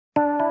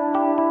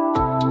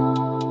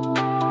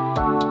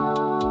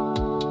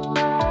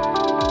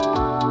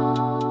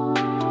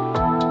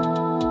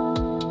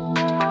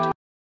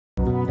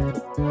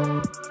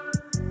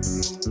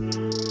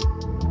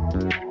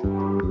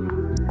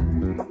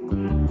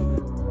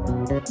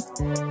We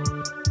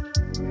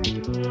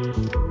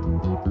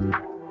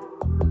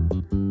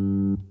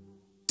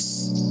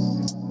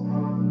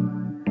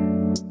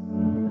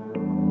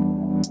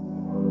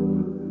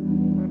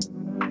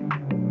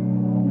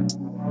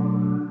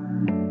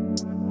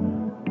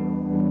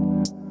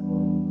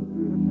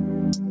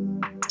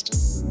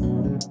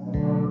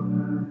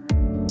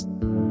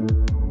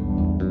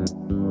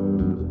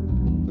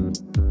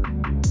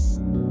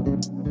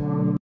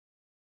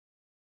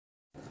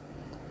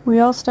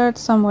all start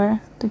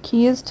somewhere. The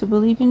key is to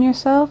believe in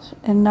yourself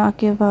and not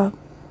give up.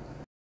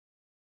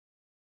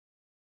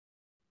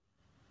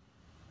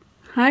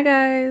 Hi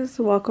guys,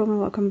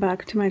 welcome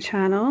back to my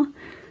channel.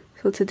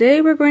 So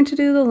today we're going to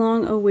do the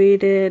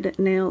long-awaited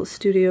nail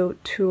studio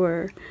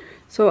tour.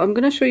 So I'm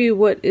going to show you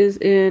what is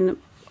in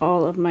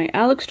all of my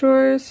Alex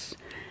drawers,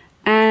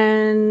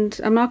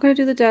 and I'm not going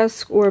to do the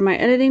desk or my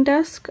editing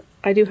desk.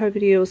 I do have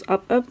videos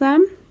up of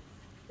them.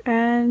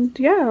 And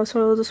yeah,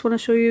 so I just want to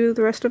show you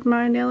the rest of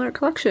my nail art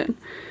collection.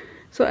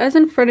 So as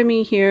in front of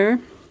me here,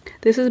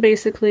 this is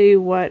basically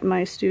what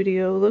my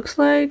studio looks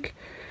like.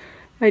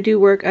 I do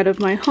work out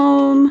of my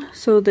home,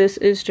 so this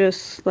is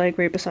just like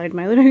right beside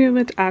my living room.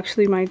 It's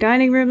actually my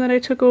dining room that I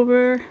took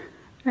over.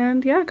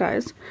 And yeah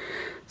guys,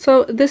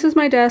 so this is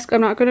my desk. I'm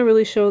not going to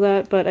really show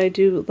that, but I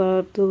do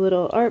love the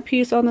little art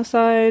piece on the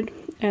side,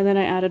 and then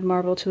I added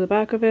marble to the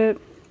back of it.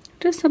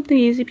 Just something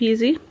easy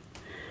peasy.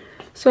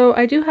 So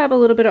I do have a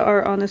little bit of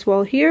art on this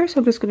wall here, so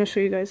I'm just going to show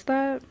you guys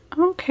that.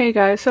 Okay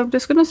guys, so I'm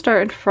just going to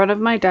start in front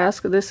of my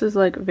desk. This is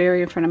like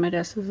very in front of my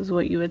desk. This is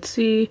what you would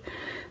see.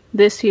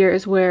 This here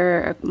is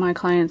where my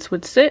clients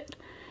would sit.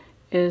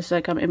 Is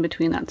like I'm in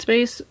between that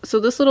space. So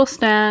this little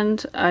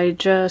stand, I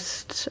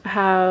just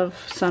have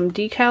some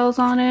decals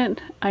on it.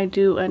 I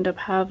do end up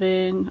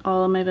having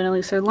all of my Vanilla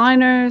Lisa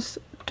liners,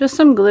 just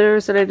some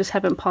glitters that I just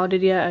haven't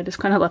potted yet. I just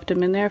kind of left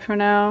them in there for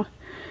now.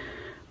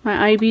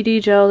 My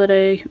IBD gel that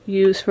I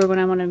use for when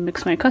I want to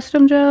mix my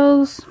custom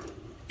gels.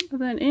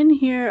 And then in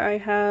here I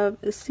have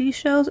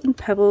seashells and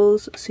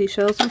pebbles,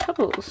 seashells and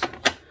pebbles.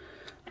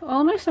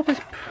 All my stuff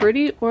is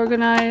pretty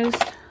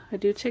organized. I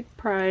do take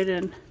pride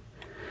in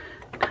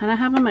kind of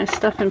having my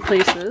stuff in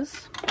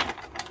places.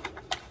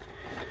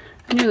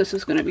 I knew this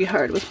was going to be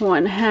hard with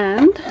one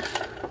hand.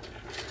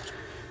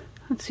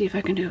 Let's see if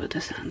I can do it with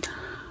this hand.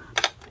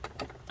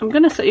 I'm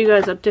going to set you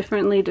guys up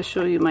differently to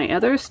show you my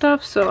other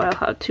stuff, so I'll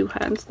have two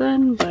hands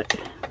then, but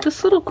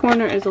this little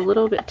corner is a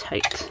little bit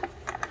tight.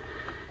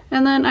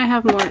 And then I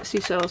have more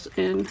seashells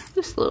in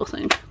this little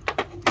thing.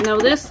 Now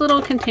this little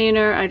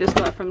container I just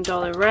got from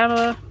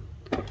Dollarama.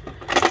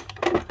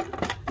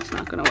 It's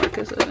not going to work,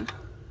 is it?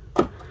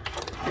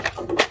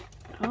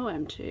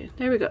 OMG.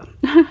 There we go.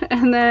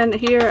 And then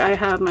here I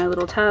have my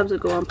little tabs that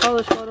go on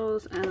polish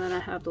bottles, and then I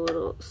have the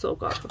little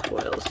soak off of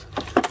foils.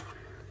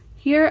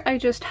 Here I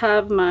just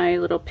have my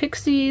little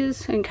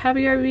pixies and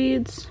caviar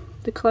beads.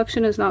 The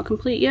collection is not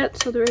complete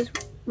yet, so there is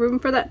room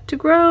for that to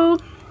grow.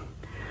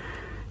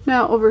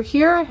 Now over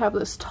here I have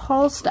this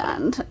tall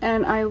stand,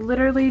 and I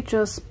literally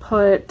just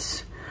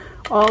put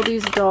all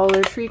these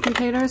Dollar Tree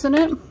containers in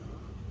it.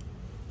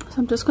 So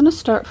I'm just going to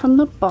start from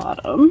the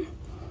bottom.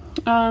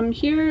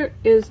 Here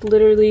is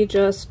literally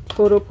just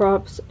photo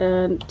props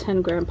and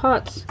 10-gram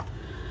pots.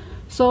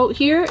 So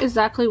here,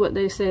 exactly what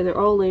they say. They're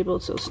all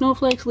labeled. So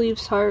snowflakes,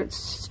 leaves, hearts,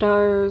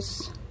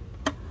 stars,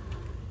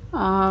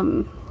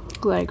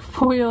 like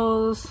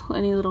foils,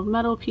 any little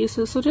metal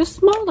pieces. So just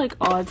small like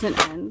odds and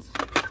ends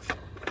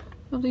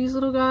of these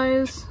little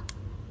guys.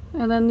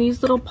 And then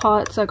these little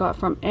pots I got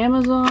from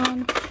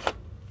Amazon.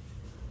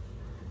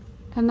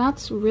 And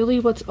that's really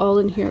what's all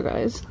in here,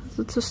 guys.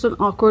 It's just an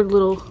awkward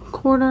little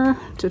corner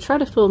to try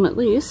to film at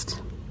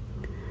least.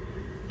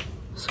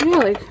 So yeah,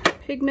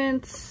 like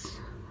pigments,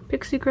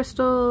 pixie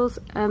crystals,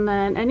 and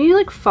then any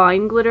like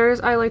fine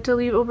glitters I like to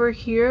leave over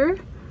here.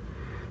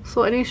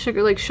 So any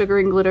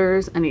sugaring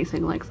glitters,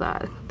 anything like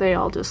that, they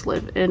all just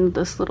live in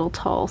this little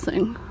tall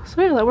thing.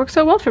 So yeah, that works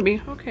out well for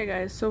me. Okay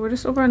guys, so we're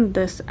just over on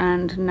this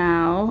end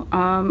now.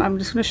 I'm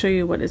just going to show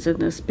you what is in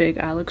this big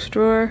Alex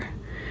drawer.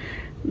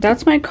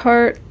 That's my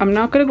cart. I'm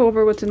not going to go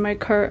over what's in my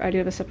cart. I do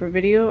have a separate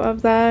video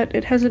of that.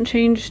 It hasn't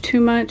changed too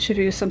much. If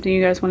it's something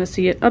you guys want to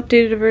see an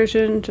updated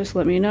version, just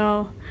let me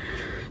know.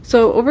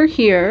 So over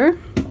here,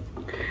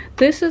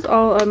 this is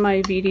all of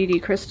my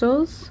VDD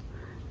crystals.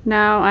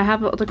 Now I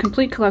have the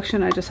complete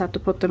collection, I just have to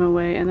put them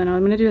away, and then I'm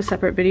going to do a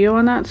separate video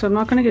on that, so I'm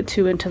not going to get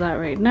too into that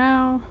right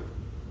now.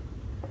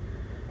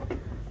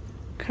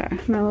 Okay,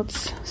 now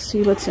let's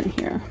see what's in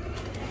here.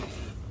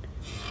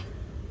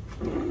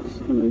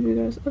 So I'll move you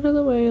guys out of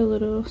the way a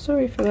little,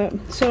 sorry for that.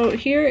 So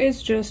here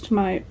is just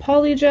my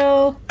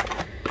polygel.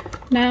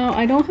 Now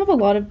I don't have a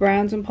lot of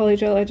brands in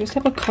polygel, I just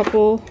have a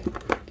couple.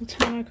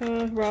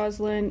 Tonica,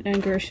 Roslyn,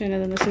 and Gershon,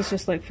 and then this is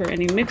just like for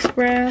any mixed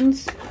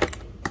brands.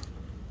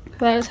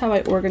 That is how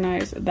I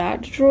organize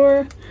that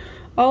drawer.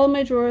 All of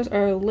my drawers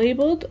are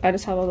labeled. I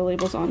just have all the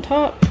labels on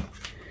top.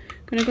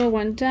 I'm gonna go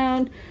one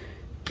down.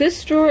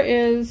 this drawer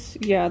is,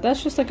 yeah,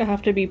 that's just like a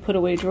have to be put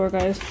away drawer,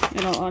 guys,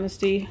 in all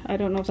honesty. I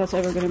don't know if that's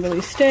ever going to really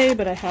stay,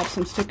 but I have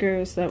some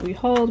stickers that we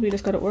hauled. We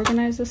just got to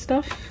organize this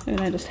stuff, and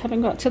I just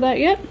haven't got to that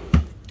yet.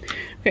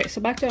 Okay, so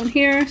back down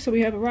here, so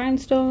we have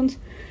rhinestones.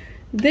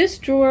 This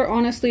drawer,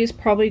 honestly, is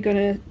probably going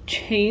to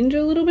change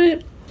a little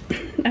bit.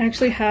 I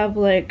actually have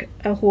like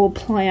a whole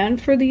plan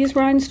for these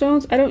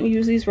rhinestones. I don't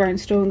use these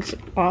rhinestones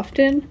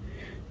often,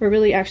 or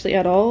really actually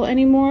at all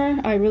anymore.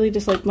 I really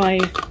just like my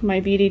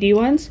BDD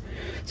ones.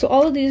 So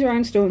all of these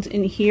rhinestones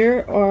in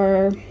here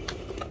are,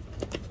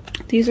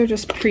 these are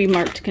just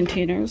pre-marked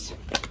containers.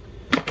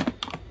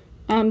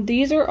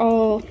 These are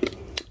all,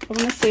 I want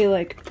to say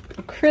like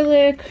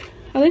acrylic.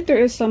 I think there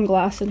is some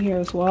glass in here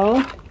as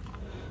well.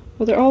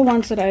 But they're all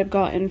ones that I've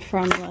gotten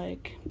from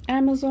like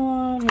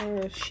Amazon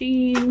or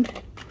Shein.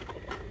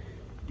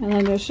 And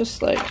then there's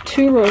just like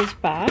 2 rows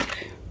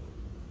back.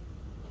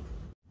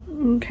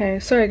 Okay,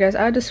 sorry guys,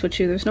 I had to switch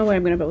you. There's no way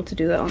I'm going to be able to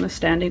do that on the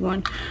standing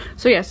one.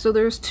 So yeah, so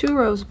there's 2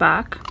 rows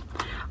back.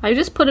 I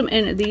just put them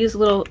in these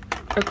little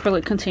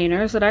acrylic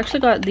containers that I actually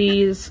got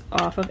these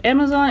off of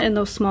Amazon, and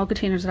those small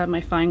containers that have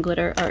my fine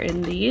glitter are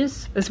in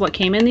these, is what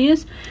came in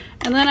these.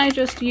 And then I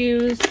just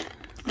used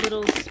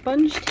little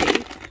sponge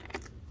tape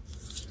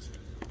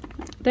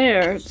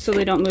there so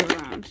they don't move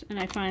around. And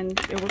I find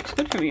it works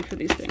good for me for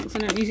these things,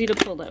 and they're easy to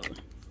pull out,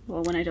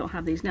 well, when I don't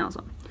have these nails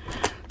on.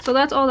 So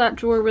that's all that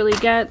drawer really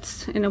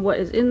gets, and what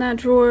is in that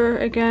drawer.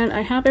 Again, I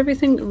have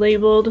everything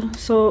labeled.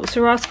 So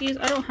Swarovskis,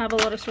 I don't have a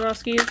lot of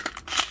Swarovskis.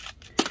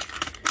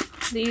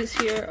 These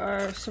here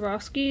are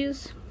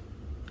Swarovskis.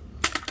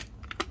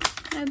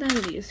 And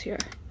then these here.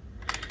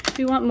 If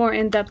you want more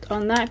in-depth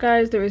on that,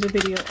 guys, there is a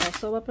video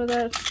also up of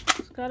that.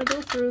 Just gotta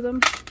go through them.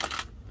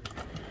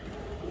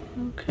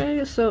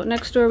 Okay, so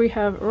next door we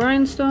have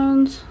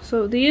rhinestones.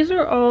 So these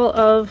are all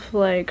of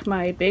like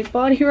my big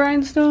body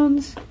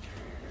rhinestones.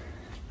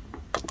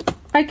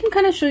 I can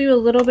kind of show you a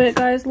little bit,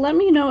 guys. Let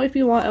me know if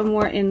you want a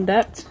more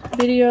in-depth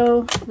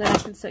video, then I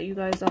can set you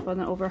guys up on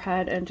the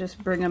overhead and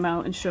just bring them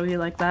out and show you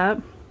like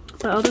that.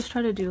 But I'll just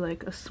try to do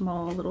like a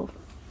small little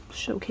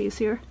showcase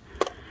here.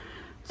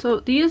 So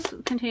these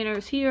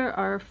containers here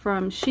are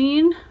from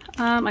Shein.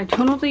 I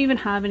don't know if they even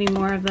have any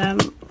more of them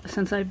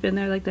since I've been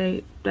there. Like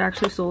they're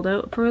actually sold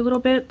out for a little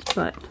bit,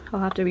 but I'll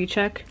have to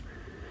recheck.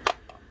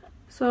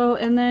 So,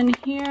 and then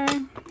here,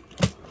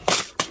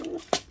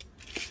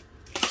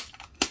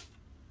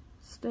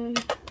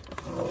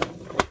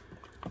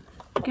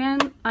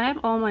 again, I have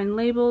all mine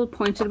labeled,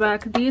 pointed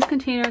back. These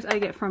containers I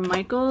get from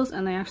Michaels,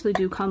 and they actually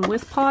do come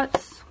with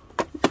pots.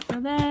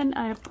 And then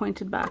I have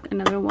pointed back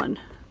another one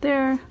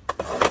there.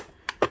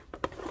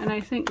 And I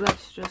think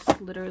that's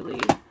just literally,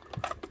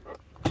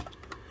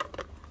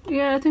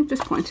 yeah, I think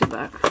just pointed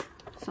back.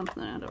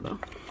 Something, I don't know.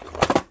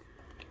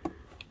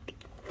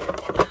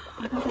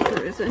 I don't think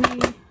there is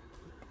any.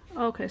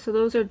 Okay, so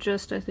those are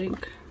just, I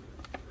think,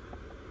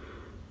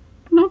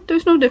 nope,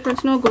 there's no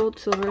difference, no gold,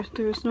 silver.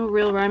 There's no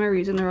real rhyme or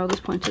reason, they're all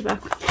just pointed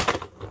back.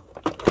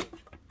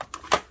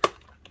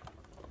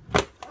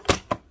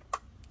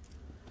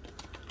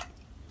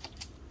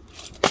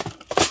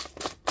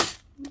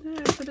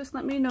 Okay, so just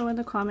let me know in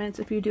the comments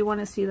if you do want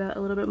to see that a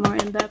little bit more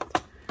in depth.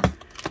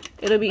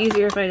 It'll be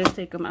easier if I just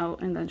take them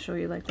out and then show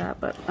you like that,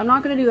 but I'm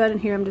not going to do that in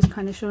here. I'm just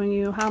kind of showing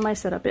you how my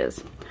setup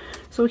is.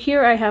 So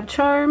here I have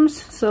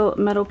charms, so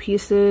metal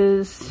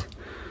pieces,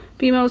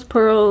 BMOs,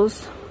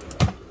 pearls,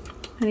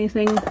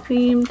 anything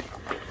themed.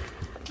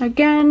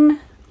 Again,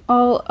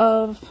 all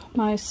of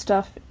my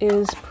stuff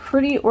is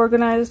pretty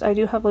organized. I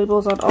do have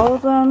labels on all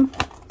of them.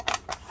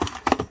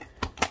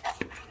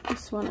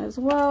 This one as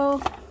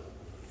well.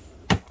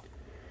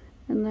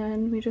 And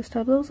then we just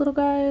have those little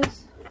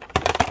guys.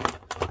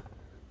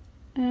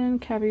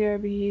 And caviar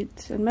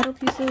beads and metal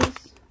pieces.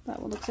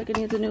 That one looks like it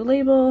needs a new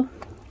label.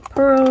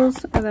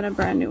 Pearls, and then a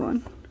brand new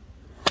one.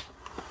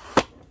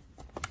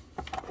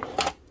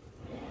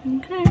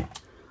 Okay.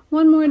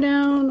 One more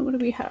down. What do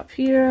we have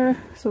here?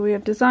 So we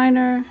have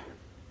designer,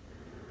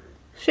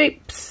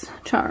 shapes,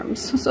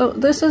 charms. So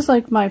this is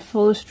like my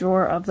fullest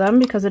drawer of them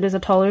because it is a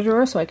taller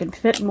drawer, so I can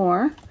fit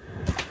more.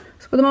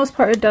 So for the most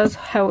part, it does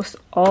house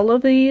all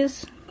of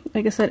these.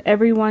 Like I said,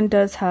 everyone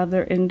does have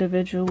their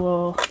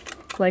individual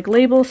like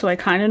label, so I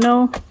kind of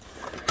know.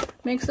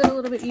 Makes it a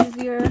little bit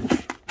easier.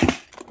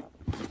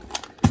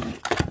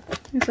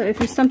 So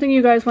if it's something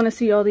you guys want to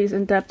see all these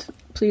in depth,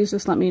 please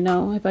just let me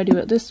know. If I do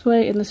it this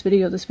way in this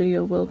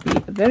video will be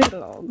very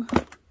long.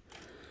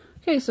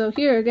 Okay, so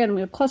here again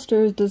we have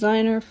clusters,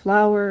 designer,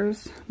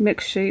 flowers,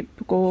 mixed shape,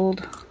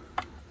 gold.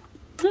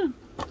 Yeah.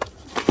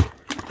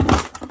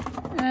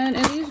 And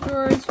in these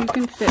drawers you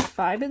can fit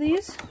 5 of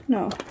these.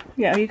 No,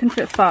 yeah, you can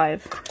fit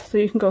 5. So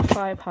you can go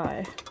 5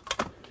 high.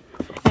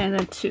 And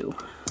then 2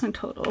 in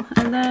total.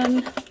 And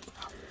then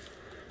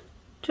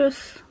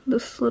just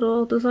this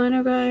little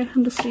designer guy.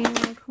 I'm just seeing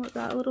like what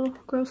that little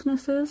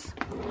grossness is.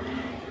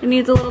 It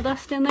needs a little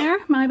dust in there,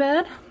 my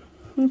bad.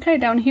 Okay,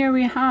 down here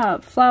we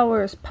have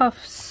flowers,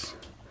 puffs,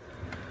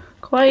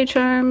 kawaii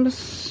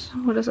charms.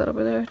 What is that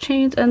over there?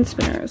 Chains and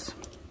spinners.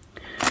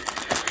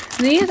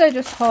 These, I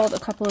just hauled a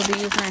couple of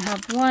these, and I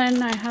have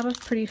one. I have a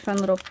pretty fun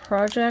little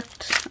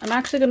project. I'm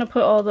actually going to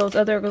put all those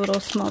other little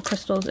small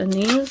crystals in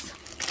these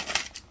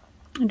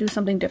and do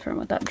something different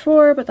with that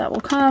drawer, but that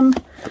will come.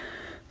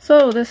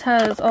 So this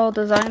has all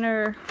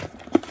designer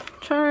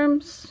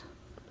charms.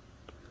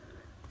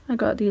 I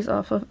got these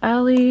off of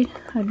Ali.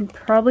 I'm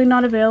probably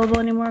not available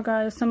anymore,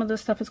 guys. Some of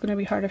this stuff is going to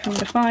be harder for me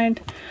to find.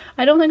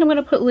 I don't think I'm going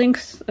to put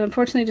links.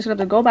 Unfortunately, just have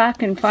to go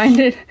back and find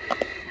it.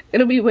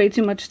 It'll be way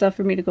too much stuff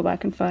for me to go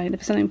back and find. If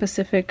it's something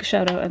Pacific,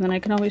 shout out, and then I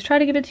can always try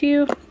to give it to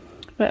you.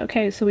 But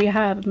okay, so we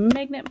have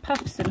magnet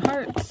puffs and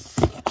hearts.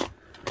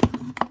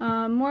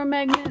 More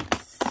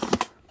magnets.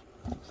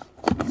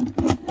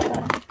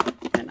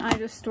 And I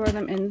just store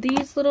them in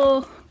these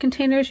little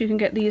containers. You can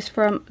get these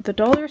from the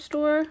dollar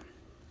store.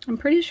 I'm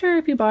pretty sure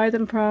if you buy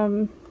them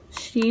from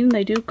Shein,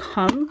 they do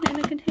come in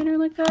a container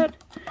like that.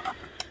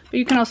 But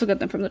you can also get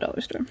them from the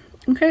dollar store.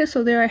 Okay,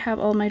 so there I have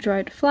all my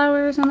dried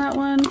flowers on that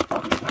one.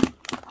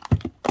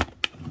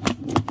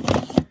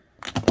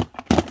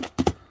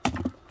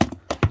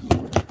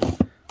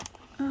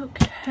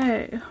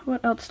 Okay,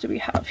 what else do we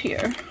have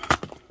here?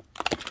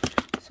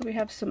 So we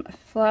have some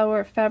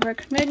flower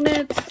fabric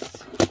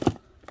magnets.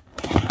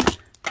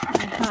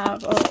 I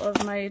have all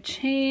of my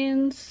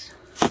chains.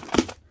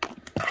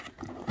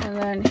 And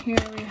then here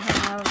we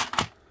have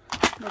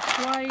the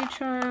kawaii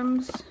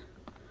charms.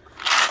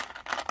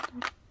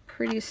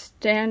 Pretty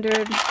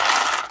standard.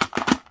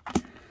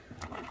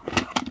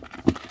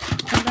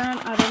 And then,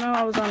 I don't know,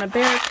 I was on a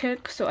bear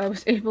kick, so I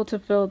was able to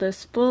fill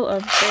this full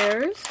of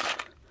bears.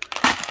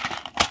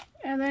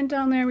 And then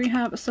down there we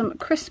have some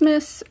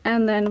Christmas,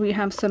 and then we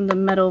have some of the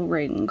metal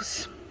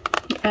rings.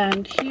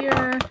 And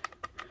here,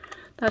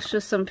 that's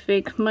just some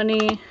fake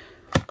money.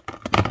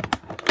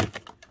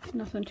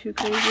 Nothing too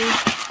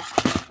crazy.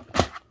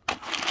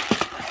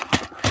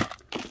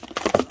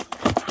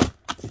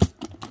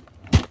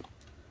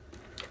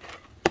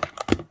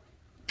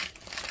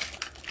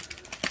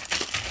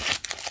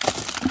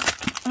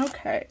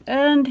 Okay,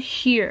 and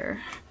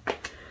here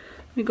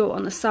we go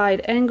on the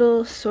side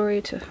angle.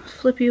 Sorry to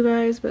flip you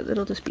guys, but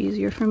it'll just be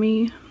easier for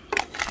me.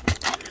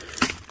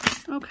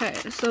 Okay,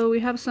 so we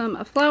have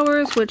some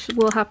flowers, which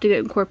will have to get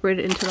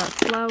incorporated into that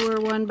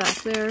flower one back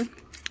there.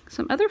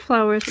 Some other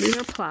flowers, these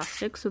are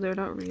plastic, so they're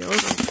not real.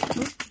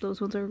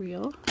 Those ones are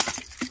real.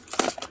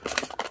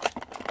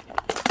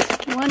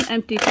 One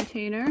empty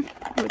container,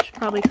 which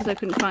probably because I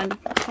couldn't find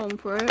a home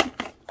for it.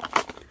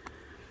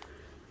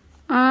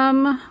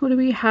 What do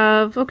we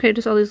have? Okay,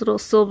 just all these little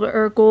silver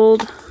or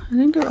gold. I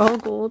think they're all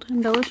gold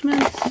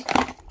embellishments.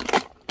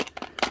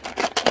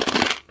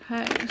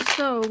 Okay,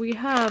 so we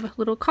have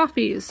little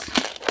coffees.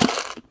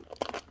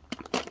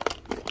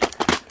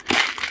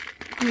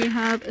 We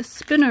have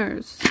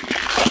spinners.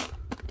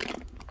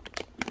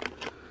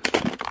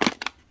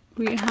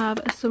 We have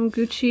some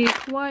Gucci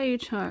kawaii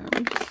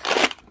charms.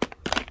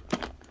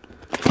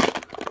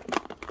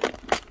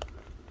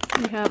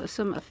 We have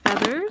some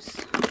feathers.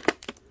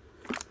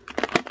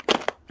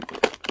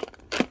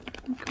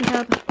 We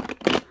have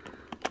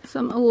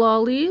some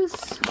lollies.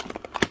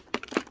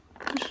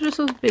 These are just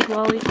those big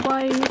lolly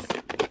kawaiis.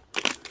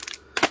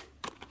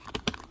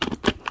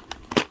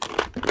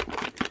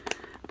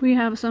 We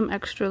have some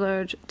extra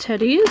large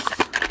teddies.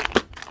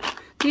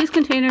 These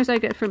containers I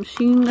get from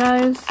Shein,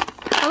 guys.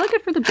 I like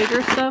it for the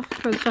bigger stuff,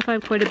 for the stuff I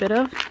have quite a bit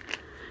of.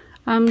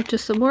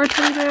 Just some more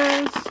teddy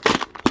bears.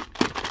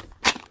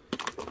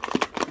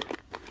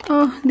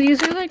 Oh,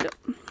 these are like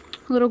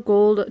little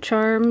gold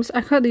charms.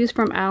 I got these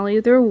from Ali.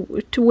 They're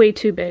way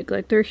too big.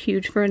 Like, they're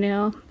huge for a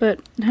nail, but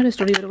I just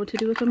don't even know what to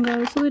do with them,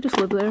 guys, so they just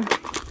live there.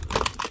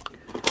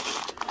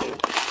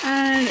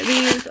 And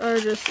these are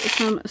just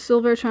some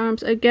silver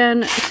charms.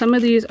 Again, some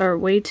of these are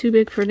way too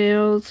big for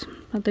nails,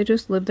 but they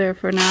just live there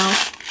for now.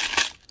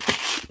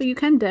 But you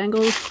can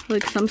dangle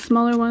like some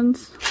smaller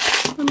ones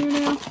on your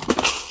nail.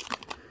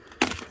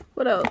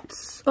 What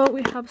else? Oh,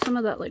 we have some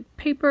of that like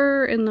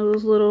paper in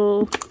those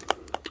little,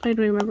 I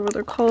don't even remember what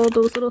they're called,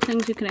 those little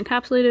things you can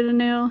encapsulate in a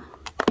nail.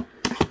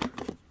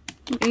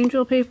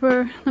 Angel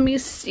paper. Let me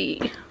see.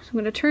 So I'm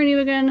going to turn you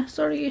again.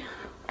 Sorry.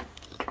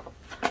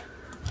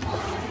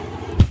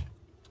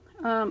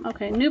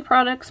 Okay, new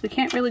products. We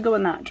can't really go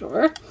in that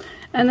drawer.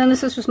 And then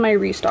this is just my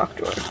restock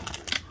drawer,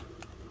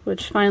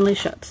 which finally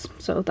shuts.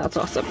 So that's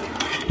awesome.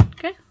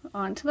 Okay,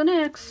 on to the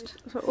next.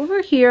 So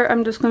over here,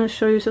 I'm just going to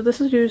show you. So this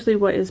is usually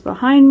what is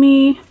behind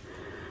me.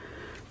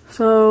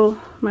 So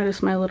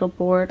just my little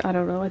board. I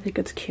don't know. I think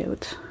it's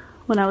cute.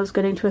 When I was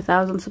getting to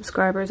 1,000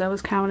 subscribers, I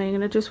was counting,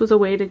 and it just was a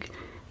way to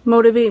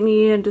motivate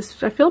me, and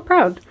just I feel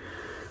proud.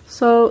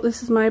 So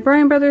this is my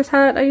Bryan Brothers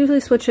hat. I usually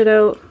switch it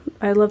out.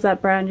 I love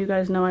that brand. You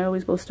guys know I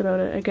always boast about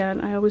it. Again,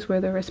 I always wear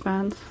their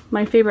wristbands.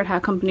 My favorite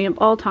hat company of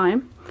all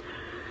time.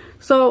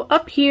 So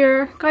up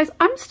here, guys,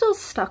 I'm still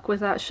stuck with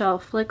that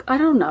shelf. Like, I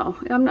don't know.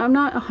 I'm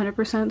not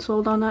 100%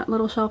 sold on that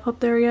little shelf up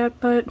there yet,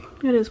 but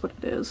it is what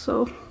it is.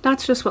 So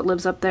that's just what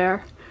lives up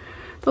there.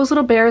 Those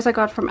little bears I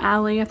got from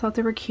Ali, I thought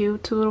they were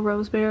cute, 2 little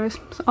rose bears.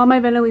 So all my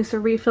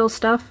Venelisa refill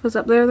stuff is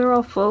up there. They're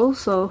all full,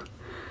 so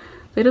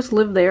they just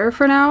live there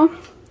for now.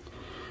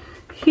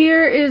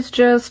 Here is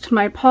just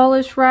my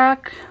polish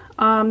rack.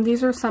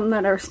 These are some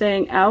that are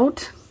staying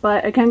out,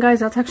 but again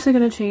guys, that's actually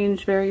going to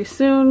change very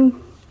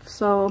soon.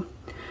 So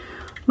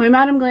my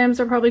Madam Glams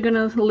are probably going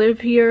to live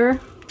here.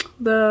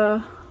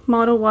 The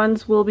model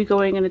ones will be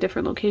going in a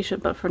different location,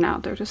 but for now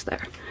they're just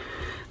there.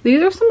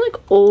 These are some like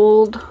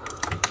old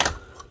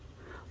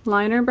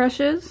liner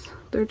brushes.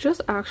 They're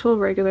just actual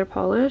regular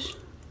polish,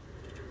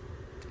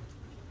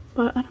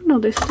 but I don't know,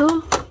 they're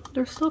still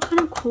kind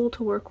of cool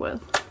to work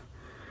with.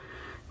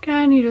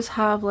 Again, you just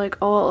have like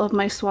all of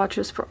my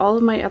swatches for all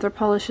of my other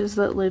polishes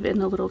that live in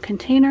the little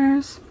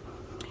containers.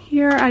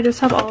 Here I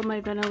just have all of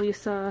my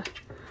Vanillisa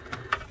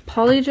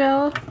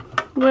Polygel,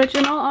 which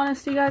in all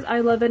honesty guys, I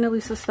love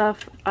Vanillisa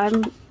stuff.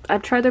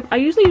 I've tried I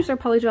usually use their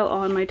Polygel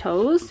on my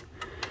toes.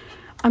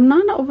 I'm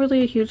not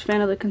overly a huge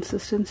fan of the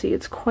consistency.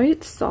 It's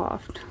quite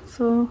soft,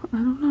 so I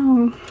don't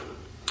know.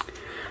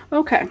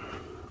 Okay,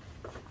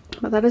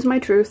 but that is my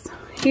truth.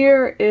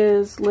 Here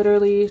is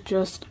literally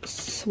just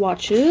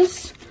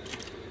swatches.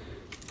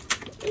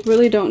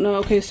 Really don't know.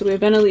 Okay, so we have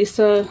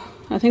Vanillisa.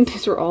 I think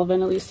these are all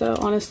Vanillisa.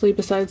 Honestly,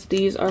 besides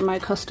these are my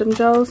custom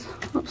gels.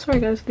 Oh, sorry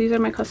guys, these are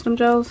my custom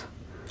gels.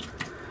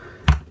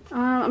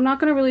 I'm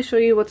not going to really show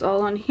you what's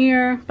all on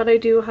here, but I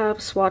do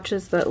have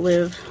swatches that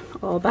live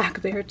all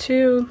back there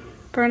too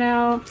for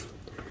now.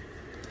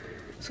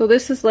 So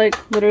this is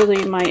like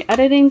literally my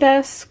editing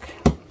desk.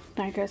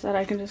 Like I said,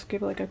 I can just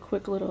give like a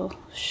quick little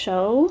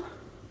show.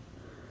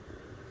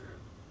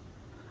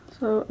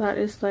 So that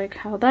is like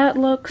how that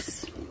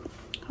looks.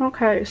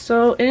 Okay,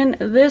 so in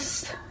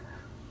this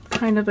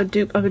kind of a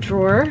dupe of a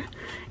drawer,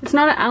 it's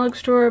not an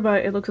Alex drawer,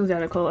 but it looks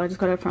identical. I just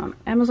got it from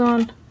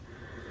Amazon.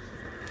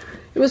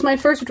 It was my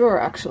first drawer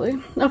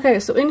actually. Okay,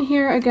 so in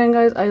here again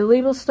guys, I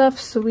label stuff.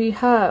 So we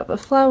have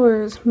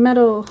flowers,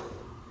 metal,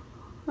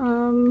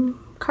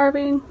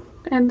 carving,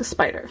 and the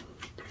spider.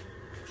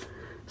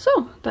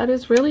 So that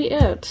is really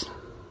it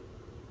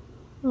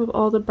of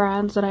all the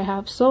brands that I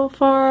have so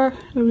far.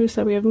 Like we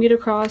said, we have Meet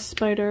Across,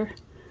 Spider.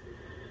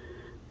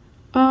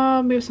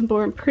 We have some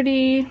Born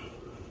Pretty,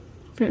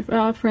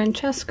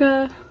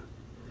 Francesca.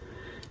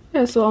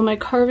 Yeah, so all my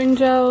carving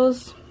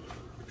gels.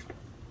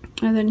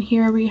 And then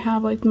here we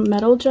have like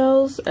metal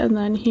gels, and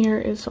then here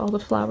is all the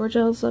flower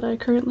gels that I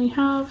currently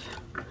have.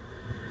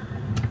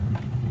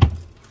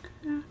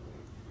 Yeah.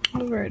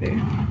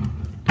 Alrighty.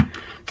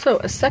 So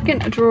a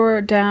second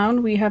drawer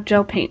down, we have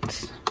gel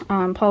paints,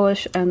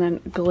 polish, and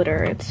then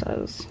glitter, it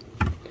says.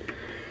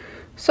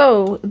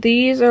 So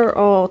these are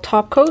all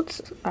top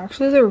coats.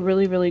 Actually, they're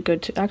really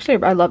good to,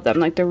 actually I love them.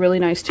 Like, they're really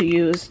nice to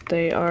use.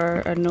 They are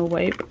a no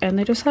wipe, and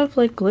they just have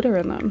like glitter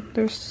in them.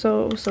 They're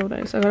so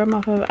nice. I got them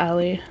off of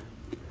Ali.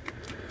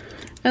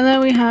 And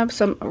then we have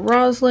some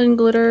Roslyn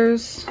glitter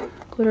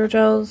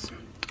gels.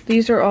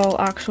 These are all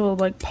actual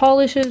like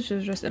polishes,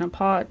 just in a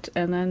pot.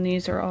 And then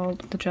these are all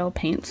the gel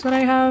paints that I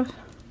have.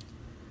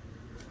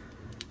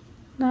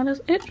 That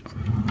is it.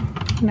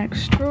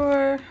 Next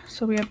drawer.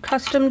 So we have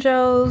custom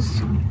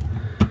gels.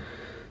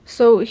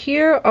 So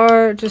here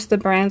are just the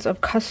brands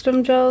of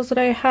custom gels that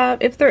I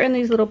have. If they're in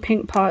these little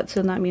pink pots,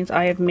 then that means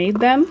I have made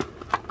them.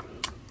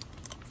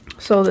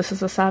 So this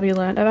is a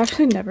Savvyland. I've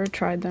actually never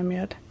tried them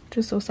yet.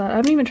 Just so sad. I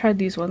haven't even tried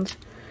these ones.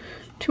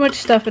 Too much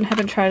stuff and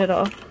haven't tried it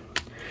all.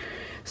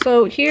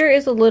 So here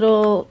is a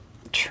little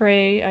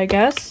tray, I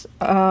guess.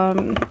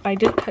 I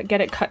did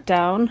get it cut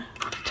down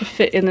to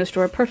fit in this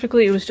drawer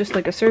perfectly. It was just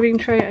like a serving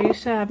tray. I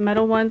used to have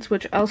metal ones,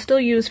 which I'll still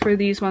use for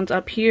these ones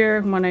up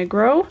here when I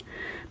grow.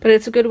 But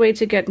it's a good way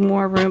to get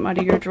more room out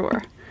of your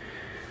drawer.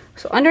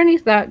 So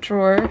underneath that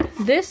drawer,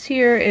 this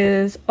here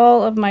is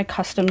all of my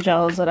custom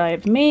gels that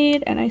I've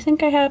made. And I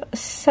think I have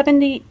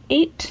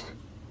 78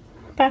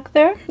 back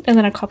there. And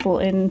then a couple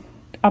in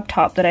up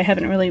top that I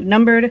haven't really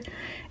numbered.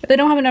 If they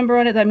don't have a number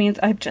on it, that means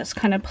I've just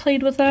kind of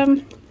played with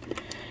them.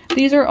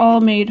 These are all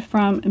made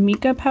from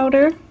mica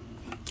powder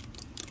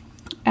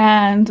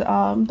and the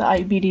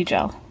IBD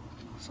gel.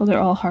 So they're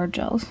all hard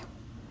gels.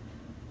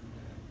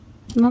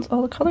 And that's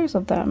all the colors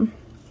of them.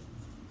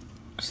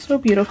 So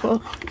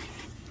beautiful.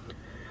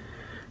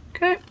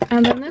 Okay,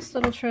 and then this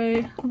little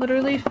tray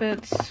literally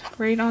fits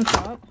right on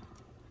top,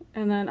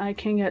 and then I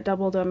can get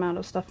double the amount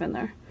of stuff in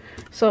there.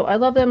 So I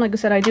love them. Like I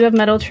said, I do have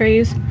metal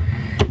trays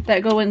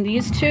that go in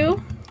these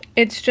two.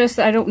 It's just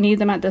I don't need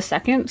them at this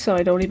second, so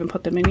I don't even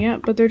put them in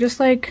yet. But they're just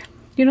like,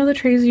 you know, the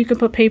trays you can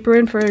put paper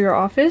in for your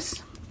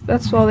office?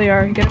 That's all they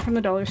are. You get it from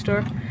the dollar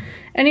store.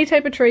 Any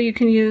type of tray you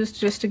can use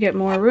just to get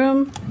more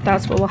room.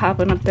 That's what will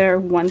happen up there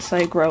once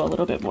I grow a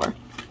little bit more.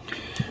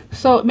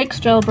 So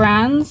mixed gel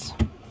brands.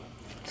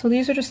 So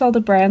these are just all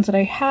the brands that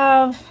I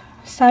have.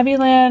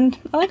 Savvyland.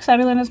 I like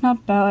Savvyland. It's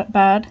not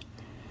bad.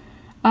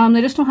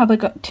 They just don't have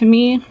like, to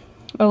me,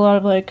 a lot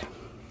of like,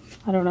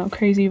 I don't know,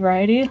 crazy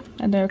variety.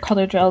 And their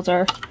color gels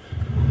are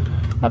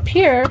up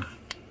here.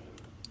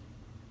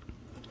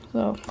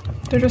 So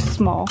they're just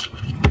small.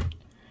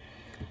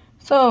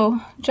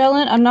 So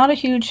Gelin, I'm not a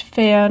huge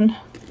fan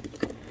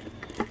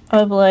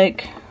of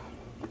like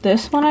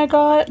this one I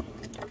got.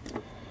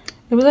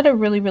 It was at a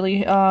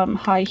really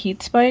high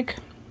heat spike.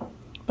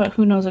 but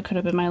who knows, it could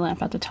have been my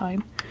lamp at the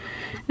time.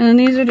 And then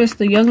these are just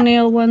the young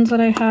nail ones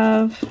that I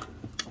have.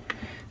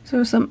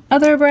 So some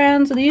other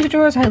brands. These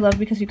drawers I love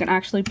because you can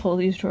actually pull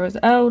these drawers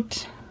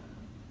out.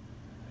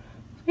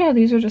 Yeah,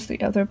 these are just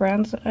the other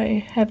brands that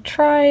I have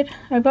tried.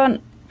 I've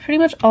gotten pretty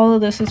much all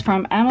of this is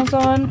from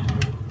Amazon.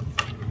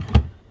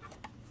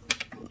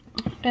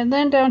 And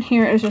then down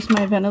here is just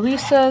my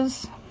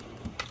Vanellisas.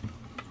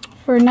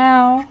 For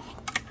now,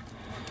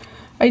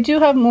 I do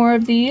have more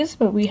of these,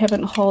 but we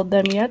haven't hauled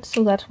them yet,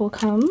 so that will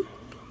come.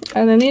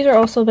 And then these are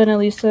also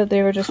Vanellisa.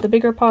 They were just the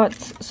bigger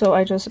pots, so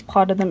I just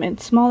potted them in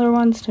smaller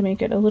ones to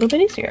make it a little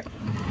bit easier.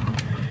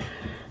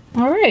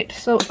 Alright,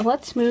 so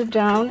let's move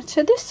down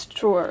to this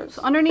drawer.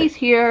 So underneath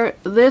here,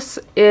 this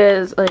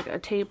is like a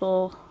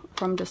table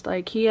from just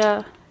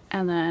IKEA,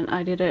 and then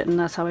I did it, and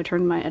that's how I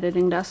turned my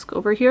editing desk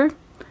over here.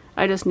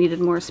 I just needed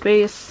more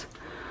space.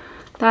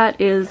 That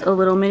is a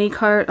little mini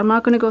cart. I'm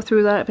not going to go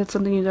through that. If it's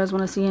something you guys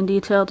want to see in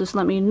detail, just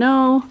let me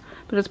know.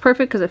 But it's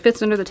perfect because it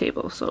fits under the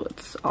table, so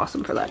it's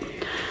awesome for that.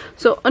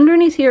 So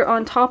underneath here,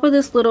 on top of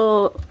this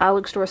little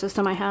Alex drawer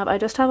system I have, I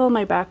just have all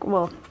my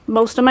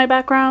most of my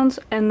backgrounds,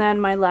 and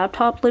then my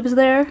laptop lives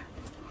there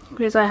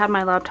because I have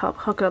my laptop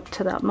hooked up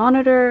to that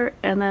monitor.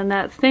 And then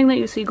that thing that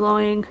you see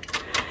glowing,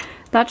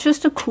 that's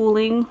just a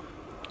cooling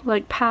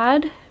like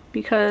pad,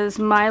 because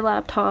my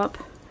laptop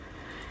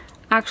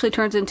actually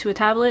turns into a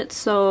tablet,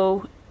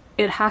 so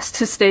it has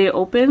to stay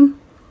open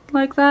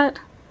like that.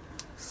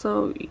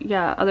 So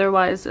yeah,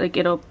 otherwise like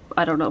it'll,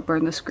 I don't know,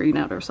 burn the screen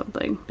out or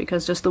something,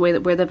 because just the way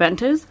that where the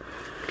vent is.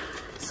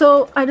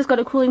 So I just got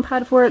a cooling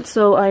pad for it,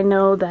 so I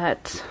know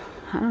that,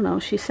 I don't know,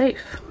 she's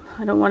safe.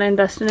 I don't want to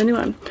invest in a new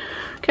one.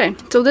 Okay,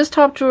 so this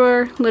top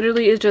drawer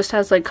literally just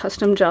has like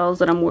custom gels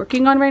that I'm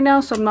working on right now,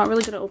 so I'm not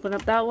really going to open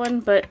up that one,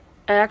 but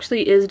it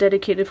actually is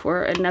dedicated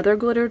for another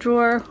glitter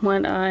drawer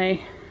when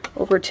I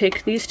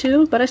overtake these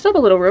two, but I still have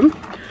a little room.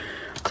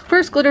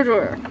 First glitter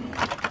drawer.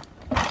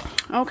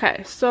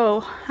 Okay, so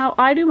how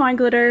I do my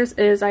glitters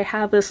is I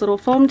have this little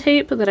foam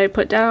tape that I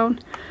put down.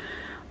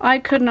 I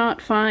could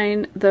not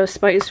find the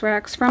spice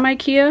racks from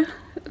IKEA.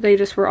 They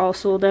just were all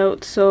sold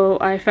out, so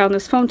I found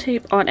this foam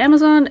tape on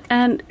Amazon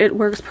and it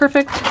works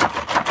perfect.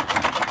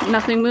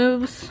 Nothing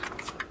moves,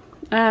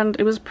 and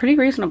it was pretty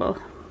reasonable.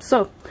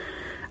 So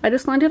I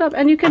just lined it up,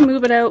 and you can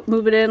move it out,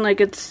 move it in,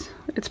 like it's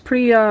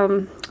pretty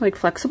like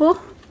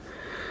flexible.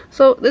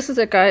 So this is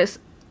it, guys.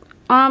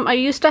 I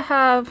used to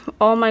have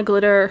all my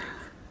glitter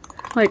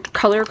like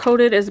color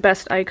coded as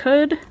best I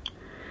could,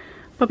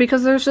 but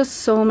because there's just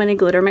so many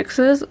glitter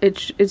mixes,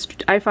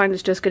 I find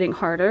it's just getting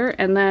harder.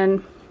 And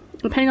then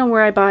depending on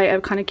where I buy,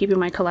 I'm kind of keeping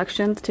my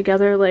collections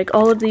together. Like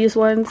all of these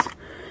ones,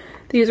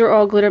 these are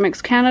all Glitter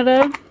Mix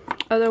Canada.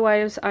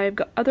 Otherwise I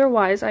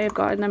have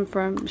gotten them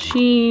from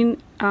Shein,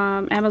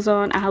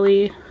 Amazon,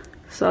 Ali.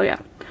 So yeah,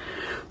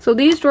 so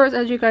these drawers,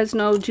 as you guys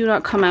know, do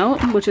not come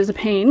out, which is a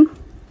pain.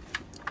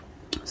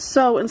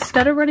 So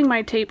instead of running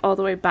my tape all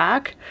the way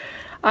back,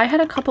 I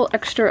had a couple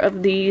extra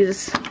of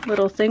these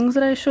little things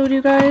that I showed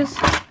you guys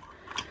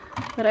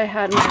that I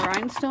had my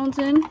rhinestones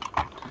in.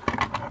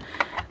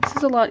 This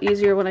is a lot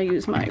easier when I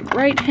use my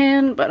right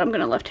hand, but I'm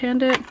gonna left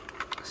hand it.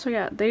 So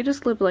yeah, they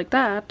just live like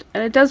that,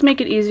 and it does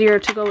make it easier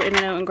to go in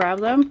and out and grab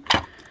them.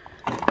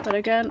 But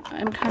again,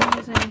 I'm kind of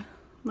using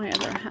my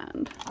other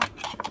hand.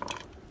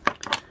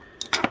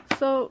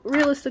 So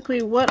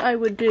realistically, what I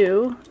would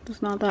do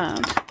is not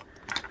that.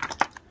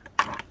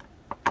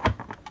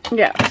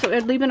 Yeah, so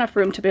I'd leave enough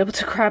room to be able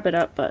to grab it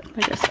up, but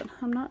like I said,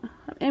 I'm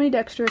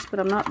ambidextrous, but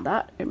I'm not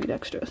that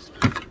ambidextrous.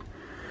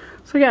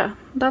 So yeah,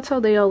 that's how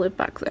they all live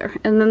back there.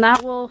 And then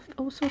that will,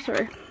 oh so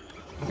sorry.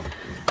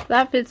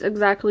 That fits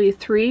exactly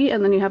 3,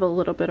 and then you have a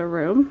little bit of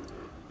room.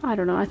 I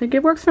don't know, I think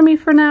it works for me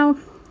for now.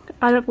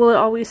 Will it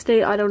always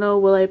stay? I don't know.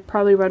 Will I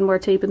probably run more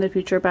tape in the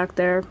future back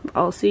there?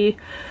 I'll see.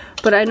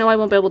 But I know I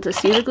won't be able to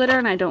see the glitter,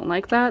 and I don't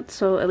like that.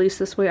 So at least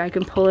this way I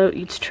can pull out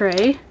each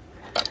tray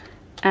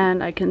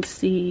and I can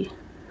see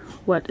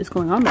what is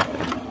going on back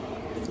there.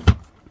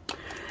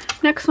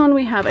 Next one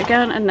we have,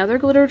 again, another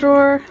glitter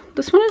drawer.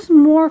 This one is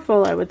more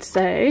full, I would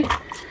say.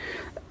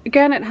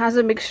 Again, it has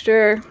a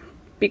mixture.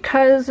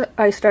 Because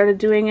I started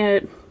doing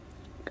it,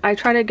 I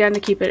tried again to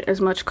keep it as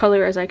much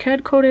color as I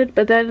could coated,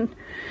 but then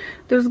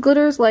there's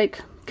glitters like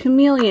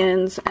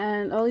chameleons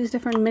and all these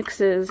different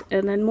mixes,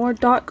 and then more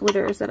dot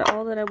glitters that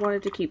I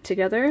wanted to keep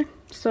together.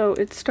 So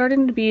it's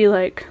starting to be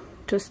like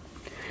just,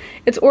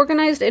 it's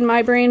organized in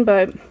my brain,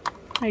 but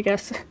I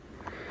guess it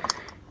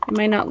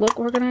might not look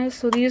organized.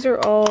 So these are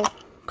all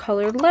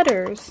colored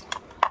letters.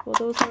 Well,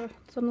 those are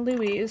some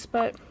Louis,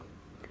 but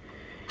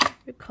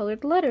they're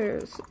colored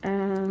letters,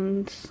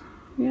 and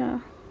yeah,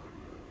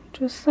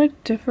 just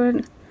like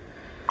different,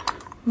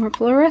 more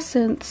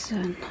fluorescents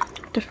and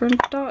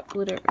different dot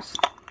glitters.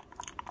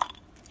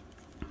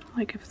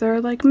 Like if they're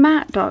like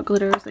matte dot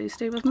glitters, they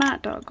stay with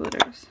matte dot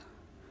glitters.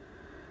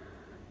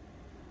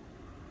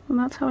 And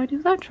that's how I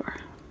do that drawer.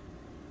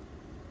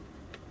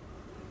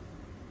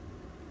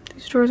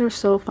 These drawers are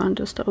so fun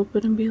just to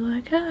open and be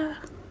like,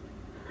 ah.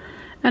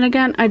 And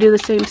again, I do the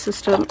same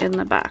system in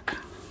the back.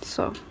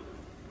 So,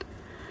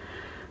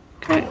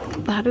 okay.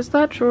 that is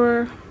that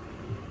drawer.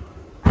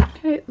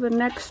 Okay, the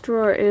next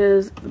drawer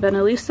is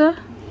Venelisa.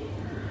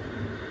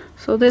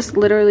 So this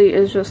literally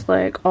is just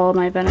like all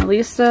my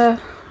Venelisa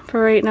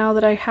for right now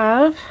that I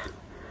have.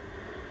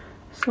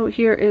 So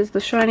here is the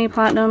shiny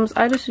platinums.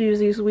 I just use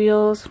these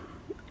wheels.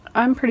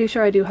 I'm pretty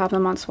sure I do have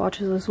them on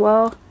swatches as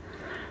well.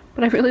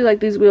 But I really like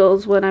these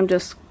wheels when I'm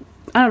just,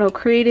 I don't know,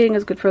 creating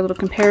is good for little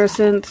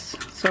comparisons.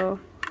 So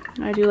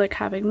I do like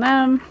having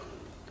them.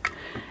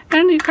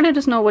 And you kind of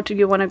just know what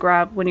you want to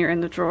grab when you're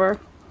in the drawer.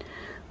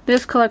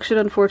 This collection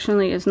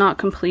unfortunately is not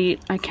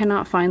complete. I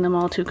cannot find them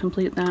all to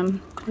complete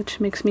them, which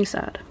makes me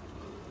sad.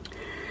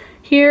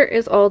 Here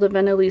is all the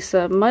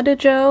Venelisa mud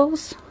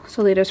gels.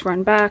 So they just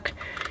run back.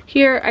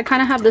 Here I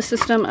kind of have the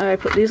system I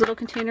put these little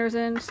containers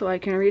in so I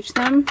can reach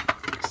them.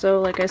 So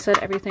like I said,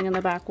 everything in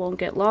the back won't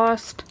get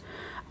lost.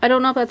 I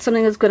don't know if that's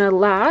something that's going to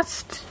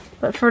last,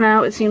 but for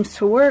now it seems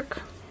to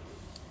work.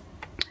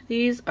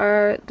 These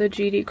are the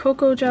GD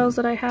Cocoa gels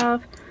that I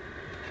have.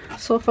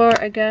 So far,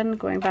 again,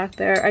 going back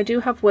there, I do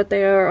have what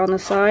they are on the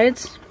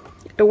sides.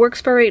 It works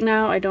for right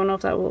now. I don't know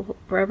if that will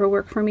forever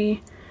work for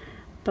me,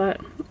 but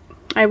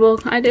I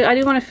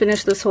do want to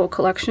finish this whole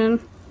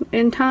collection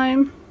in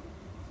time.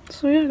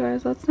 So yeah,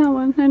 guys, that's that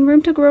one. And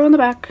room to grow in the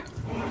back.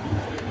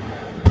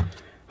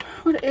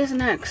 What is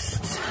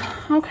next?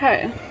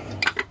 Okay.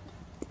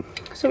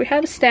 So we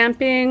have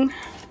stamping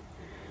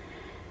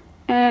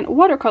and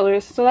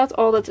watercolors. So that's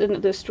all that's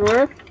in this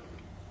drawer.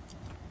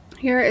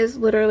 Here is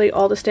literally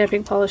all the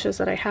stamping polishes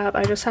that I have.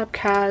 I just have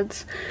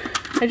CADs.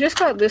 I just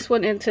got this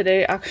one in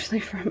today actually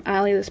from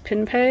Ali, this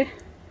pin pay.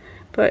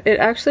 But it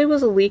actually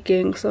was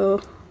leaking,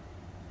 so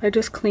I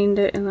just cleaned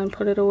it and then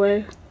put it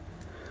away.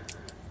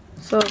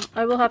 So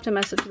I will have to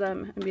message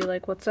them and be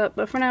like, what's up?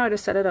 But for now I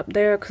just set it up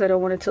there because I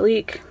don't want it to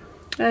leak.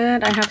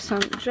 And I have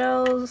some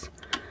gels.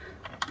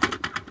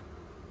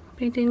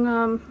 Painting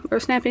or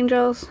snapping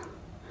gels.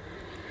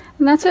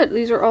 And that's it.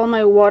 These are all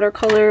my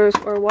watercolors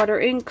or water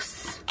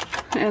inks.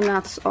 And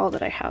that's all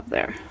that I have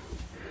there.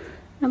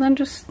 And then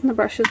just the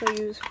brushes I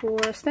use for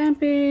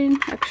stamping,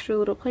 extra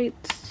little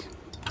plates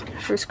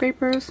for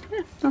scrapers.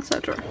 Yeah, that's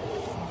that drawer.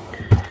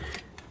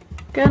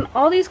 Again,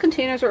 all these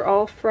containers are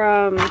all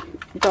from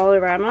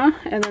Dollarama,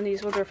 and then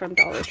these ones are from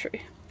Dollar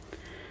Tree.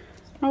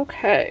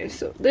 Okay,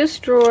 so this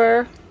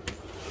drawer.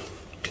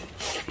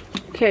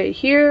 Okay,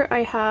 here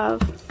I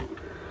have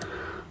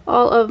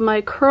all of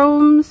my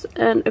chromes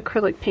and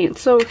acrylic paint.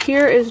 So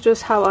here is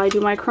just how I do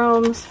my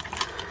chromes.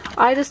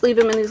 I just leave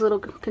them in these little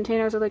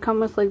containers that they come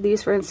with. Like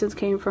these, for instance,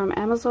 came from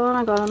Amazon.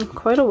 I got them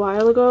quite a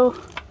while ago.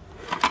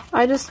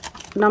 I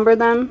just number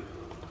them,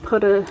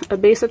 put a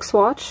basic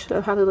swatch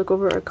of how they look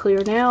over a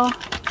clear nail.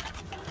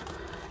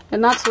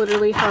 And that's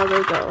literally how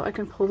they go. I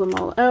can pull them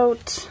all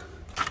out.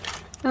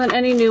 And then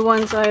any new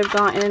ones I've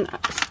gotten,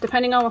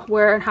 depending on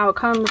where and how it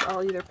comes,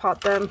 I'll either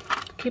pop them,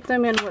 keep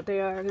them in what they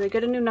are. They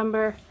get a new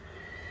number.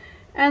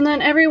 And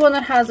then everyone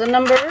that has a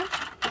number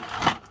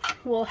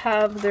will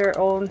have their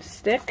own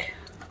stick.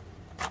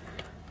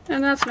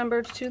 And that's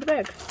numbered to the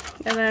bag.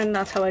 And then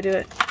that's how I do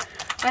it.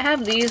 I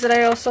have these that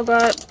I also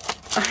got.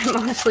 I'm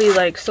honestly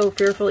like so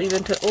fearful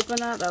even to open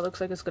that. That looks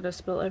like it's gonna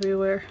spill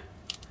everywhere.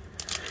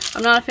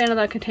 I'm not a fan of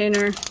that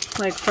container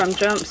like from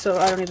Jump, so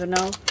I don't even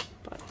know.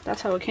 But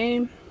that's how it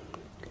came.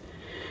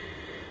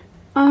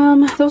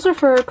 Those are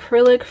for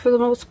acrylic for the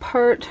most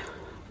part.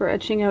 For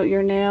etching out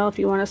your nail if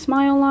you want a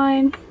smile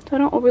line. I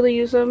don't overly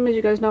use them. As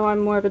you guys know, I'm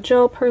more of a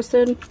gel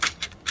person.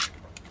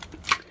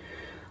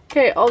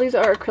 Okay, all these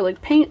are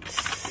acrylic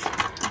paints.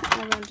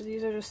 And then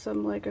these are just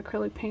some like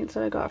acrylic paints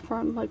that I got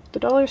from like the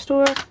dollar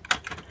store.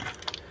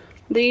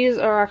 These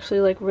are actually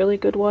like really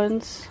good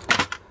ones.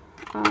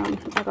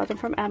 I got them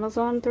from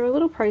Amazon. They're a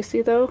little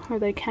pricey though, or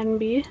they can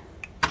be.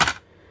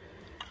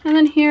 And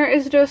then here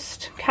is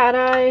just cat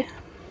eye.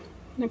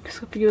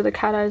 Next, a few of the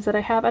cat eyes that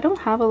I have. I don't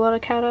have a lot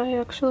of cat eye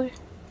actually.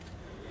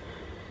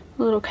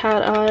 Little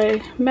cat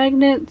eye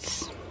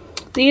magnets.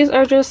 These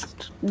are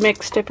just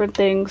mixed different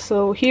things.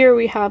 So here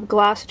we have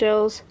glass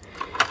gels,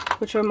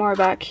 which are more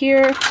back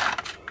here.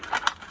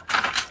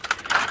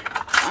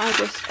 I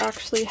just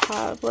actually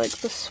have like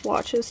the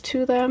swatches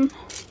to them.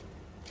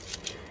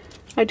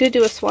 I did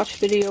do a swatch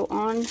video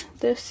on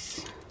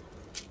this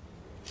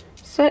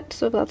set,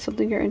 so if that's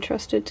something you're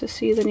interested to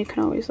see, then you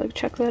can always like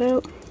check that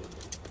out.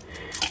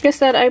 Like I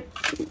said, I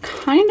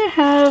kind of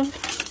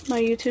have my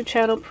YouTube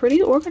channel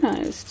pretty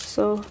organized,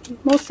 so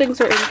most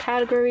things are in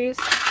categories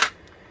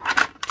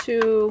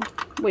to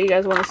what you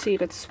guys want to see,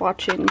 if it's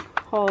swatching,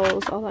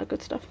 hauls, all that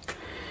good stuff.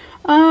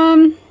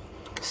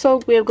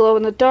 So we have glow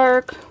in the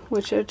dark,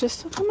 which are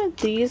just some of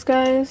these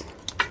guys.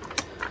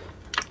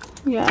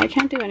 Yeah, I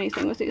can't do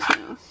anything with these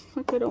nails.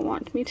 Like they don't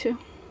want me to.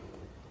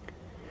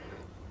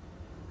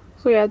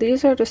 So yeah,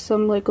 these are just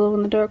some like glow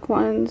in the dark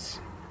ones.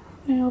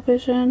 Nail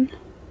Vision.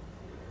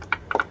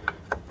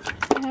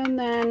 And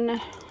then,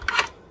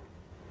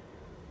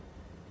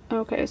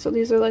 okay, so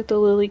these are like the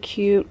Lily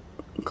Cute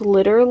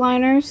glitter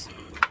liners.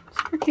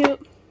 Super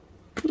cute.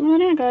 Oh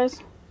yeah,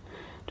 guys.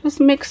 Just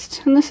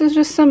mixed, and this is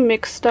just some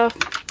mixed stuff.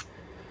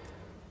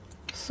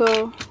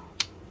 So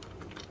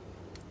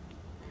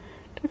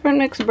different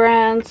mixed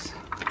brands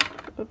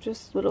of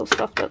just little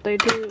stuff that they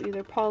do,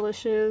 either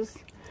polishes.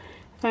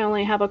 If I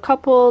only have a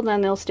couple,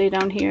 then they'll stay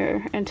down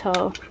here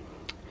until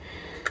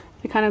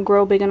they kind of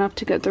grow big enough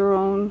to get their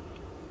own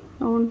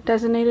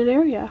designated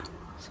area.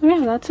 So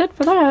yeah, that's it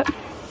for that.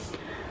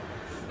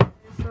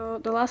 So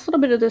the last little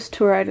bit of this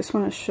tour I just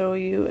want to show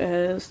you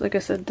is, like I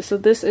said, so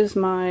this is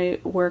my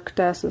work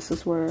desk. This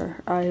is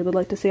where I would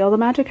like to see all the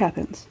magic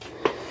happens.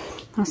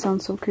 That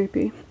sounds so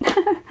creepy.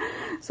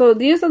 So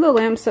these are the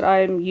lamps that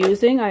I'm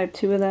using. I have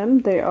 2 of them.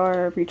 They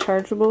are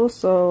rechargeable,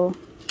 so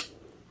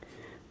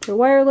they're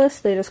wireless.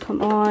 They just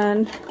come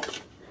on.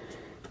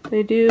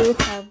 They do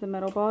have the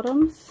metal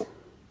bottoms.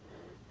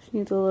 She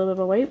needs a little bit of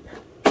a wipe.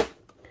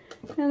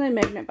 And they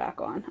magnet back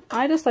on.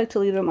 I just like to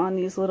leave them on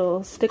these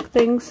little stick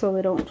things so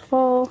they don't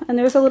fall. And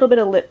there's a little bit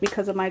of lip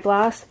because of my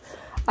glass.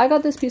 I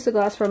got this piece of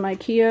glass from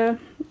IKEA.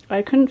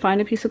 I couldn't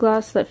find a piece of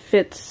glass that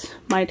fits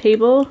my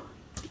table.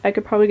 I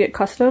could probably get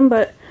custom,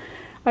 but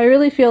I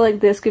really feel like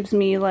this gives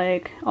me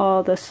like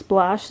all the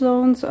splash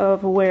zones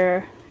of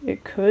where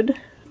it could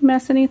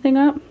mess anything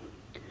up.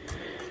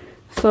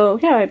 So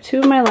yeah, I have 2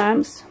 of my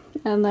lamps,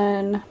 and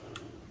then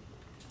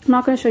I'm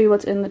not going to show you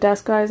what's in the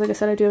desk, guys. Like I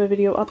said, I do have a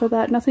video up of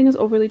that. Nothing has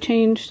overly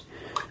changed,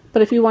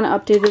 but if you want an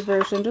updated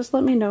version, just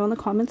let me know in the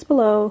comments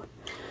below.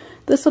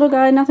 This little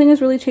guy, nothing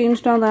has really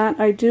changed on that.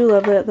 I do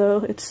love it though.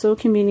 It's so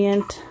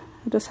convenient.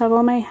 I just have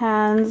all my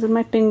hands and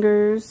my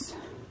fingers.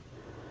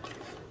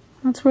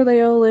 That's where they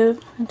all live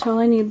until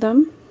I need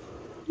them.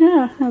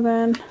 Yeah, and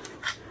then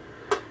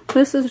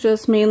this is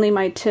just mainly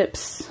my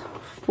tips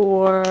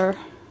for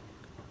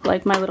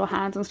like my little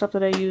hands and stuff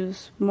that I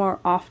use more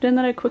often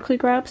that I quickly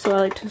grab, so I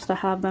like just to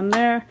have them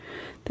there.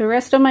 The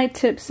rest of my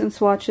tips and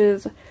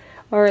swatches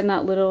are in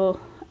that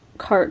little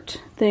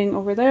cart thing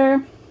over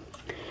there.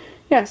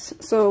 Yes,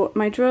 so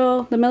my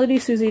drill, the Melody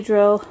Susie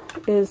drill,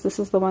 this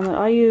is the one that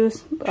I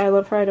use. I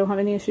love her. I don't have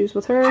any issues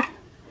with her.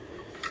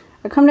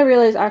 I come to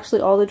realize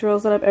actually all the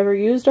drills that I've ever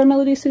used are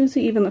Melody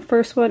Susie. Even the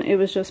first one, it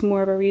was just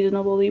more of a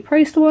reasonably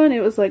priced one. It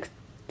was like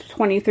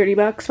 20-30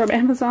 bucks from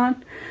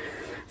Amazon.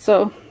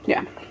 So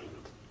yeah.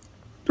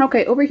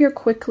 Okay, over here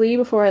quickly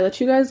before I let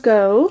you guys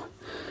go,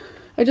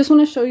 I just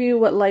want to show you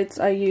what lights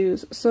I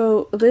use.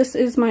 So this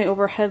is my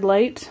overhead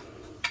light.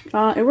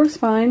 It works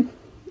fine.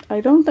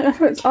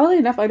 It's oddly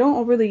enough, I don't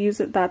overly use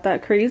it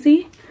that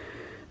crazy,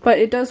 but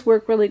it does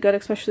work really good,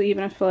 especially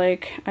even if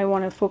like I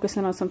want to focus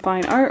in on some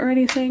fine art or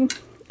anything.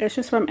 It's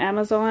just from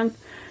Amazon.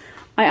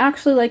 I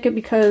actually like it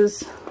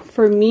because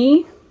for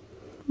me,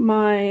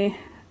 my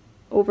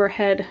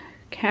overhead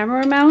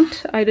camera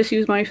mount, I just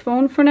use my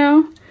phone for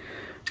now.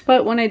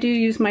 But when I do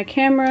use my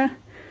camera,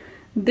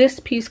 this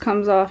piece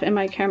comes off and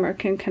my camera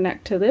can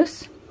connect to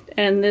this.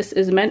 And this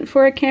is meant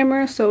for a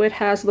camera, so it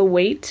has the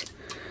weight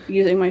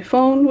using my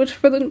phone, which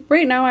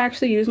right now I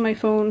actually use my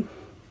phone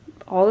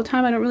all the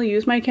time. I don't really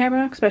use my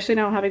camera, especially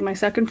now having my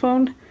second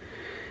phone.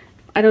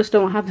 I just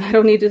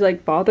don't need to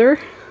like bother.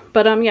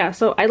 But yeah,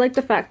 so I like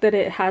the fact that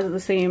it has the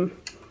same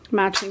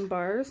matching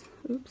bars.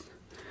 Oops.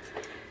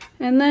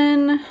 And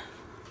then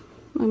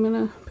I'm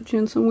gonna put you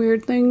in some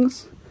weird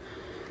things.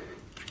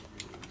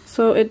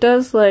 So it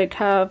does like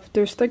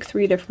there's like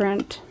 3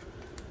 different,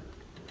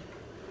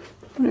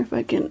 I wonder if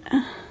I can,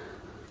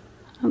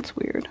 that's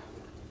weird.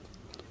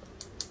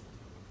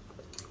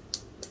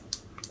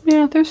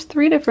 Yeah, there's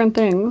 3 different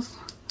things.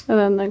 And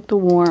then like the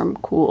warm,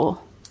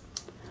 cool.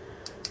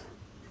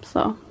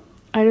 So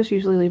I just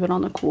usually leave it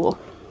on the cool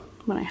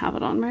when I have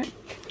it on, right?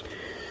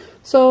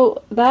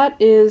 So that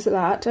is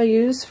that I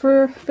use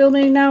for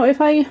filming. Now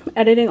if I'm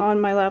editing on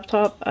my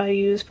laptop, I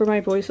use for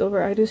my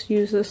voiceover, I just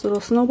use this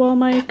little snowball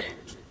mic.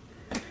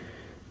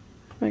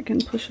 If I can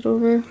push it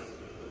over.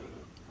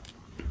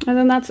 And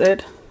then that's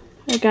it.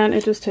 Again,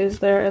 it just stays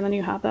there, and then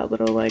you have that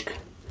little like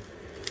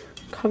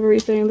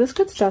covery thing. This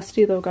gets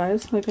dusty though,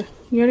 guys. Like,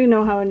 you already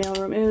know how a nail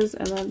room is,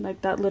 and then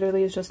like that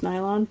literally is just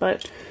nylon,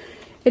 but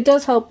it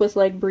does help with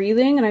like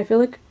breathing, and I feel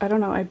like, I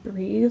don't know, I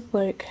breathe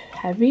like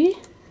heavy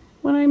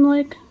when I'm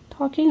like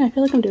talking. I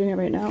feel like I'm doing it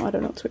right now. I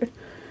don't know, it's weird.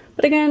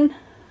 But again,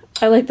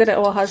 I like that it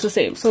all has the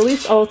same. So at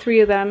least all 3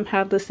 of them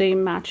have the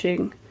same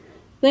matching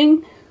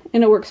thing,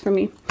 and it works for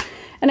me.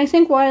 And I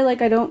think why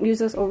like I don't use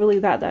this overly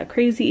that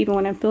crazy even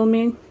when I'm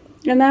filming,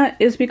 and that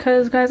is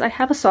because, guys, I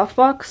have a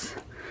softbox.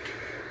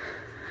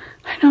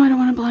 I know I don't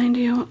want to blind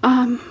you.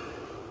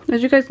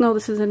 As you guys know,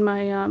 this is in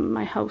my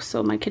my house,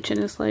 so my kitchen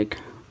is like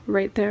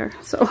right there.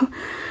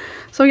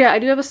 So yeah, I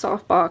do have a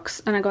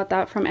softbox, and I got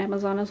that from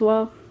Amazon as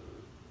well.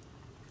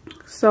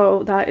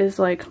 So that is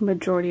like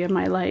majority of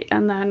my light.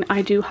 And then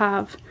I do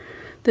have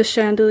the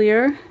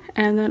chandelier,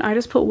 and then I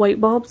just put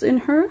white bulbs in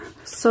her,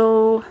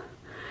 so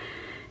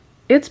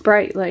it's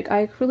bright. Like,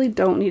 I really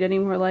don't need any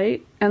more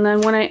light. And then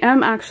when I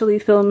am actually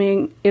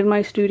filming in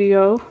my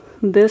studio,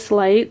 this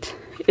light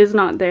is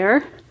not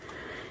there.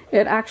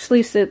 It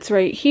actually sits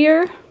right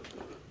here,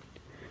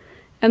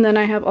 and then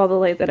I have all the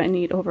light that I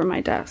need over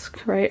my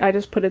desk, right? I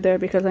just put it there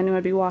because I knew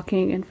I'd be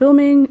walking and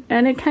filming,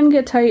 and it can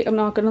get tight, I'm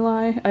not gonna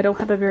lie. I don't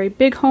have a very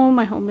big home.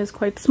 My home is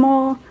quite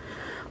small,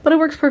 but it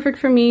works perfect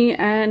for me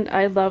and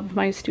I love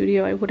my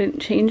studio. I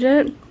wouldn't change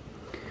it.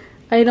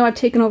 I know I've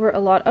taken over a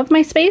lot of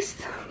my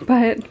space,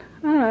 but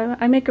I don't know,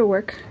 I make it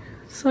work.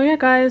 So yeah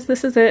guys,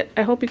 this is it.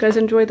 I hope you guys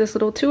enjoyed this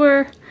little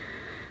tour.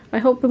 I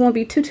hope it won't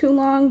be too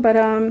long, but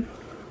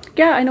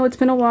yeah, I know it's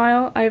been a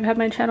while. I've had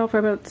my channel for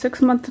about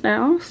 6 months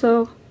now,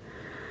 so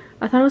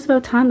I thought it was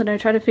about time that I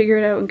try to figure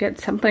it out and get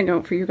something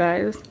out for you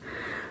guys.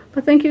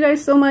 But thank you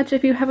guys so much.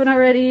 If you haven't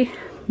already,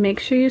 make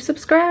sure you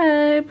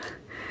subscribe.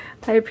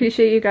 I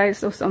appreciate you guys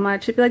so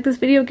much. If you like this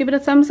video, give it a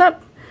thumbs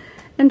up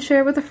and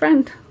share it with a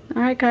friend.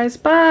 Alright guys,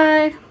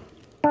 bye!